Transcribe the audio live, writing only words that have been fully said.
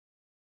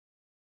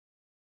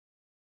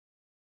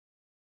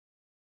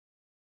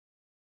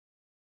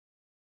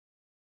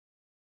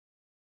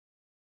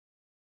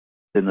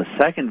In the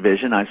second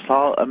vision, I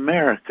saw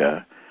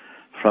America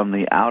from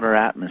the outer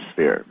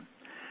atmosphere.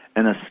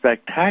 In a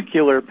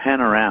spectacular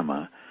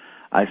panorama,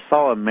 I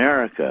saw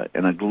America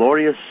in a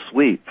glorious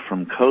sweep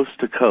from coast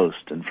to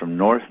coast and from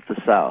north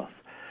to south.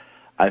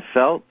 I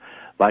felt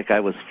like I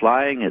was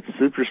flying at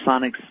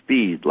supersonic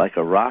speed, like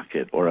a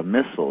rocket or a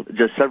missile,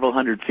 just several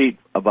hundred feet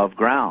above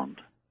ground.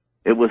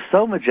 It was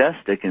so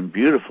majestic and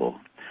beautiful.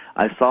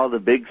 I saw the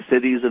big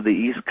cities of the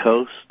East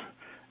Coast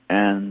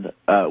and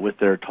with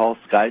their tall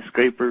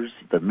skyscrapers,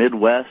 the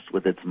Midwest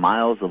with its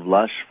miles of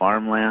lush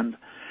farmland,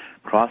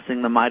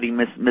 crossing the mighty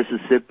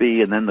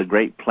Mississippi and then the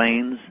Great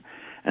Plains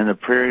and the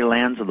prairie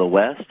lands of the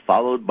West,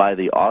 followed by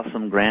the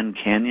awesome Grand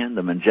Canyon,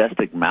 the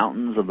majestic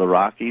mountains of the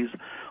Rockies,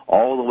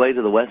 all the way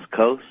to the West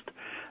Coast,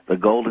 the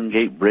Golden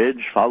Gate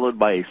Bridge, followed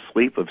by a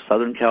sweep of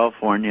Southern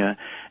California,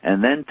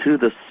 and then to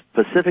the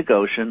Pacific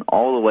Ocean,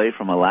 all the way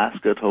from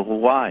Alaska to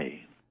Hawaii.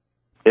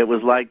 It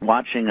was like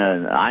watching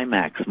an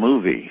IMAX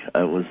movie.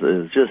 It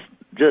was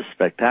just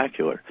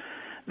spectacular.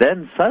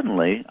 Then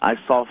suddenly, I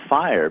saw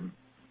fire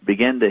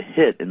begin to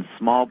hit in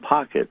small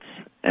pockets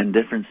in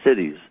different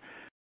cities.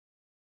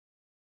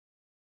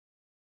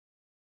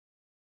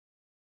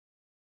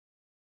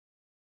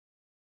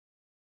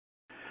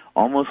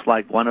 Almost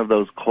like one of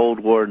those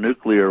Cold War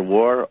nuclear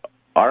war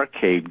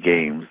arcade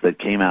games that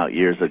came out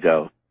years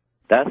ago.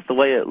 That's the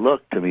way it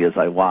looked to me as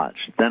I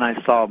watched. Then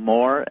I saw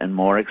more and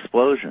more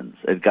explosions.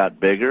 It got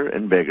bigger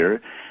and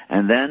bigger,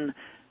 and then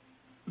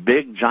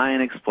big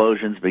giant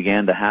explosions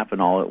began to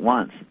happen all at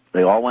once.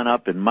 They all went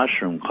up in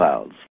mushroom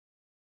clouds.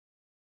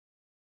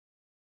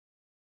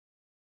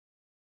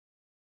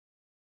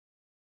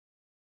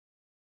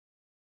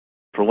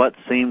 For what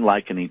seemed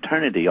like an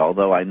eternity,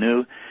 although I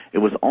knew it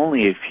was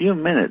only a few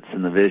minutes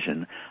in the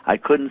vision, I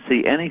couldn't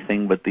see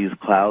anything but these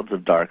clouds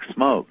of dark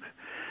smoke.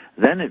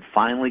 Then it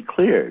finally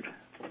cleared.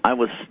 I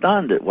was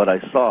stunned at what I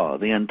saw.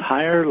 The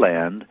entire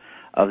land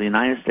of the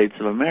United States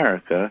of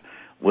America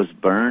was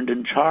burned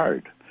and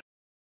charred.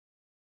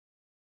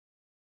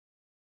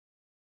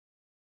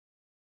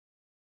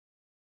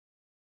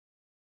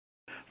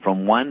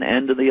 From one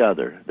end to the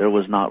other, there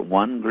was not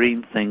one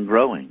green thing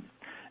growing.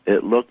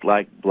 It looked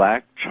like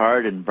black,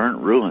 charred, and burnt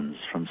ruins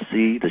from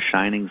sea to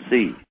shining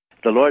sea.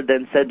 The Lord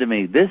then said to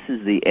me, "This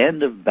is the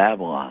end of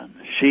Babylon.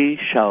 She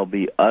shall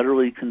be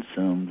utterly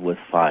consumed with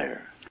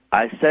fire."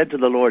 I said to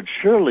the Lord,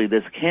 "Surely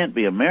this can't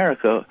be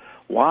America.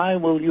 Why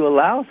will you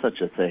allow such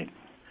a thing?"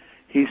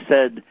 He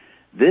said,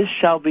 "This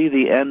shall be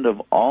the end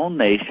of all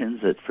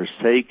nations that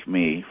forsake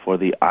me for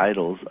the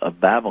idols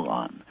of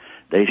Babylon.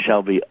 They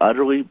shall be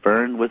utterly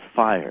burned with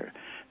fire.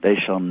 They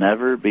shall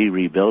never be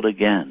rebuilt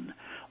again.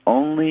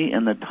 Only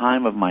in the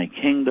time of my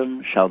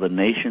kingdom shall the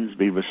nations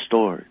be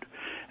restored.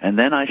 And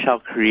then I shall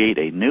create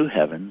a new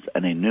heavens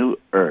and a new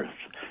earth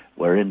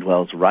wherein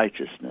dwells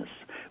righteousness.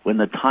 When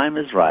the time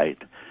is right,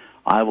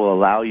 I will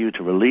allow you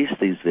to release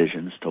these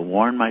visions to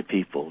warn my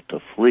people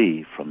to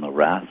flee from the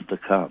wrath to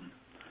come."